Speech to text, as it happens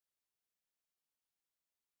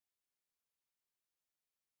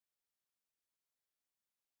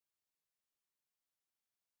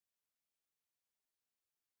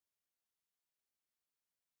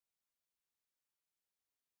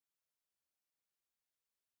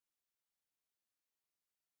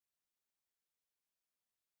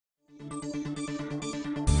Magandang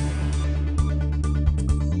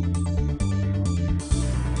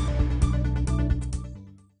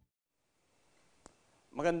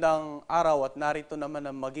araw at narito naman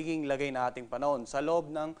ang magiging lagay na ating panahon sa loob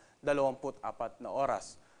ng 24 na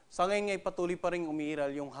oras. Sa ngayon ay patuloy pa rin umiiral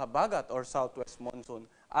yung habagat or southwest monsoon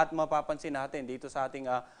at mapapansin natin dito sa ating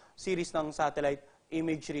series ng satellite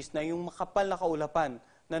imageries na yung makapal na kaulapan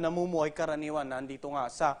na namumuhay karaniwan nandito nga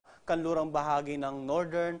sa kanlurang bahagi ng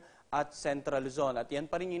northern at central Luzon. At yan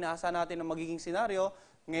pa rin inaasahan natin ang magiging senaryo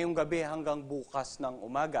ngayong gabi hanggang bukas ng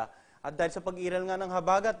umaga. At dahil sa pag-iral nga ng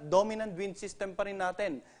habagat, dominant wind system pa rin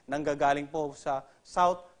natin nanggagaling po sa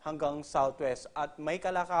south hanggang southwest. At may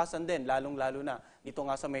kalakasan din, lalong-lalo na dito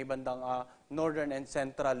nga sa may bandang northern and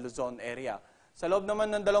central Luzon area. Sa loob naman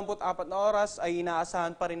ng 24 na oras ay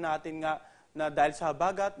inaasahan pa rin natin nga na dahil sa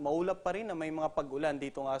habagat, maulap pa rin na may mga pag-ulan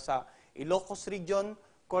dito nga sa Ilocos Region,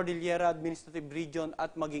 Cordillera Administrative Region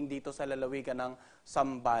at maging dito sa lalawigan ng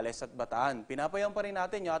Zambales at Bataan. Pinapayaw pa rin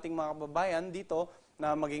natin yung ating mga kababayan dito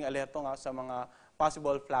na maging alerto nga sa mga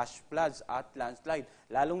possible flash floods at landslide.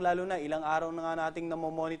 Lalong-lalo na ilang araw na nga nating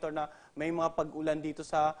namomonitor na may mga pag-ulan dito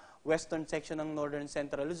sa western section ng northern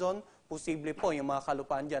central Luzon. Posible po yung mga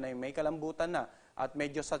kalupaan dyan ay may kalambutan na at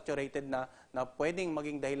medyo saturated na pwedeng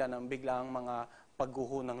maging dahilan ng biglaang mga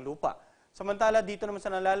pagguho ng lupa. Samantala dito naman sa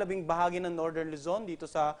nalalabing bahagi ng northern Luzon, dito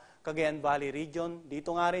sa Cagayan Valley region,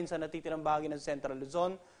 dito nga rin sa natitirang bahagi ng central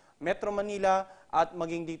Luzon, Metro Manila at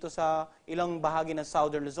maging dito sa ilang bahagi ng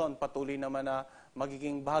Southern Luzon, patuloy naman na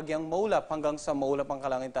magiging bahagyang maulap hanggang sa maulap ang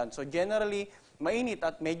kalangitan. So generally, mainit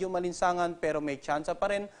at medyo malinsangan pero may tsansa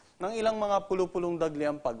pa rin ng ilang mga pulupulong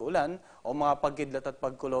dagliang pag-ulan o mga pagkidlat at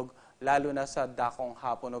pagkulog lalo na sa dakong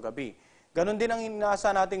hapon o gabi. Ganon din ang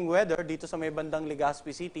inaasa nating weather dito sa may bandang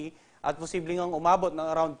Legazpi City at posibleng ang umabot ng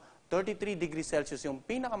around 33 degrees Celsius yung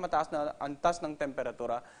pinakamataas na antas ng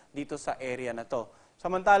temperatura dito sa area na to.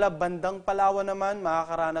 Samantala, bandang Palawan naman,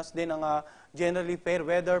 makakaranas din ng generally fair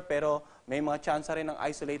weather pero may mga tsansa rin ng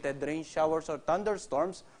isolated rain showers or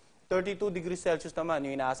thunderstorms. 32 degrees Celsius naman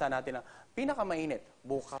yung inaasahan natin na pinakamainit.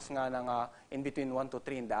 Bukas nga ng in between 1 to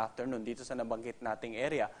 3 in the afternoon dito sa nabanggit nating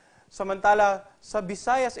area. Samantala, sa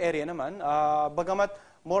Visayas area naman, bagamat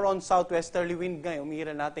more on southwesterly wind ngayon,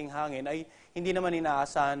 umiiral nating hangin, ay hindi naman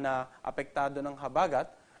inaasahan na apektado ng habagat.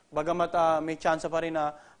 Bagamat may tsansa pa rin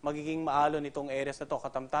na magiging maalon itong areas na ito,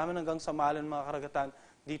 katamtaman hanggang sa maalon mga karagatan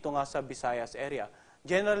dito nga sa Visayas area.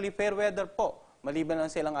 Generally, fair weather po, maliban lang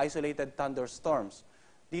silang isolated thunderstorms.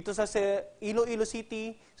 Dito sa Iloilo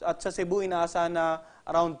City at sa Cebu, inaasahan na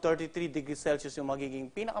around 33 degrees Celsius yung magiging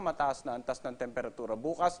pinakamataas na antas ng temperatura.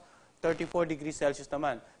 Bukas, 34 degrees Celsius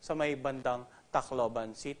naman sa may bandang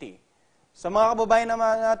Tacloban City. Sa mga kababayan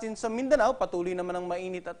naman natin sa Mindanao, patuloy naman ang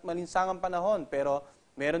mainit at malinsangang panahon pero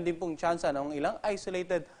meron din pong tsansa ng ilang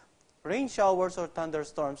isolated rain showers or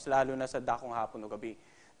thunderstorms lalo na sa dakong hapon o gabi.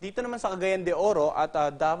 Dito naman sa Cagayan de Oro at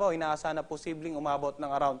Davao, inaasahan na posibleng umabot ng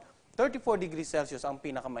around 34 degrees Celsius ang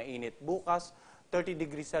pinakamainit. Bukas, 30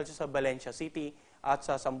 degrees Celsius sa Valencia City at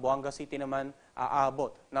sa Zamboanga City naman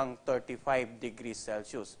aabot ng 35 degrees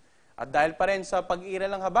Celsius. At dahil pa rin sa pag-iral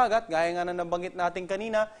ng habagat, gaya nga na nabanggit natin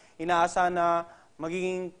kanina, inaasahan na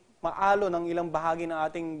magiging maalo ng ilang bahagi ng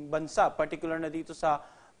ating bansa, particular na dito sa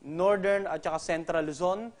northern at saka central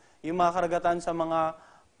Luzon, yung mga karagatan sa mga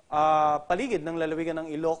paligid ng lalawigan ng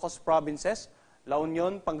Ilocos provinces, La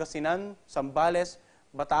Union, Pangasinan, Zambales,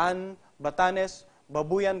 Bataan, Batanes,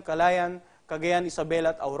 Babuyan, Calayan, Cagayan,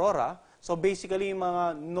 Isabela at Aurora. So basically yung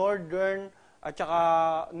mga northern at saka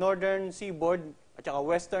northern seaboard at saka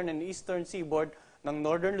western and eastern seaboard ng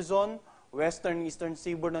northern Luzon, western and eastern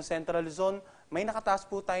seaboard ng central Luzon, may nakataas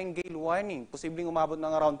po tayong gale warning. Posibleng umabot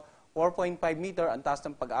ng around 4.5 meter ang taas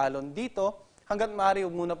ng pag-alon dito. Hanggat maaari,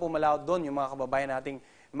 huwag muna po malaot doon yung mga kababayan nating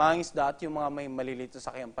mangingisda at yung mga may maliliit na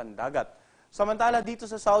sakyang pandagat. Samantala dito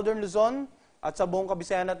sa southern Luzon at sa buong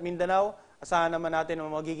Kabisayan at Mindanao, asahan naman natin na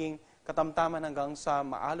magiging katamtaman hanggang sa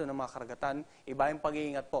maalo ng mga karagatan. Iba yung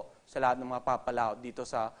pag-iingat po sa lahat ng mga papalaot dito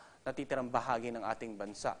sa natitirang bahagi ng ating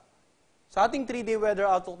bansa. Sa ating 3-day weather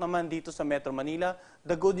outlook naman dito sa Metro Manila,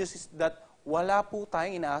 the good news is that wala po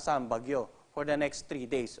tayong inaasahang bagyo for the next 3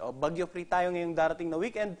 days. O bagyo-free tayo ngayong darating na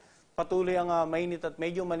weekend. Patuloy ang mainit at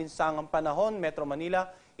medyo malinsangang panahon, Metro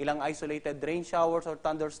Manila. Ilang isolated rain showers or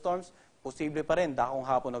thunderstorms, posible pa rin dakong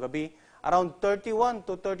hapon o gabi. Around 31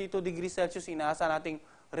 to 32 degrees Celsius inaasahan nating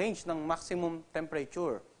range ng maximum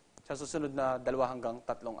temperature sa susunod na 2 hanggang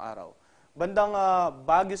 3 araw. Bandang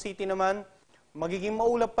Baguio City naman, magiging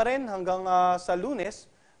maulap pa rin hanggang sa Lunes.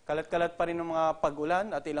 Kalat-kalat pa rin ng mga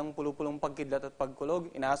pag-ulan at ilang pulupulong pagkidlat at pagkulog.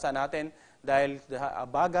 Inaasahan natin dahil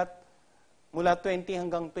bagat mula 20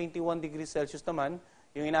 hanggang 21 degrees Celsius naman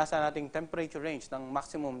yung inaasahan nating temperature range ng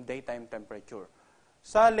maximum daytime temperature.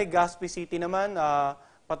 Sa Legazpi City naman,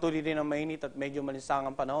 patuloy din ang mainit at medyo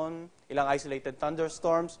malinsangang panahon. Ilang isolated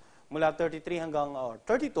thunderstorms mula 32 hanggang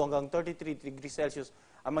 33 degrees Celsius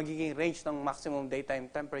ang magiging range ng maximum daytime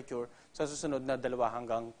temperature sa susunod na 2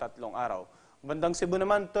 hanggang 3 araw. Bandang Cebu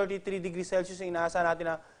naman, 33 degrees Celsius ang inaasahan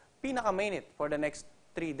natin na pinakamainit for the next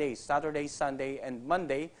 3 days, Saturday, Sunday, and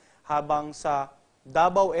Monday. Habang sa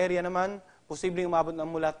Davao area naman, posibleng umabot ng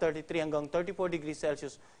mula 33 hanggang 34 degrees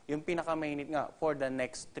Celsius, yung pinakamainit nga for the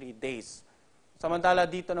next 3 days. Samantala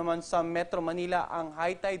dito naman sa Metro Manila, ang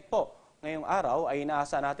high tide po ngayong araw ay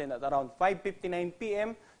inaasahan natin at around 5:59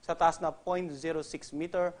 p.m. sa taas na 0.06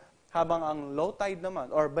 meter, habang ang low tide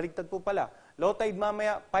naman, or baligtad po pala, low tide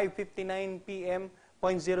mamaya 5:59 p.m.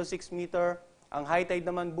 0.06 meter, ang high tide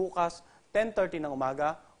naman bukas 10:30 ng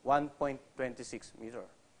umaga 1.26 meter.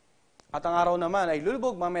 At ang araw naman ay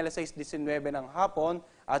lulubog mamaya alas 6:19 ng hapon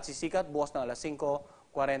at sisikat bukas ng alas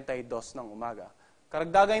 5:42 ng umaga.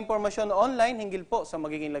 Karagdagang impormasyon online hinggil po sa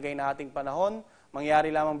magiging lagay na ating panahon, mangyari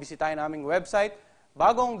lamang bisitahin naming website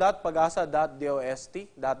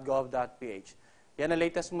bagong.pagasa.dost.gov.ph. Yan ang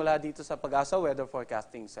latest mula dito sa Pag-asa Weather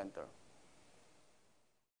Forecasting Center.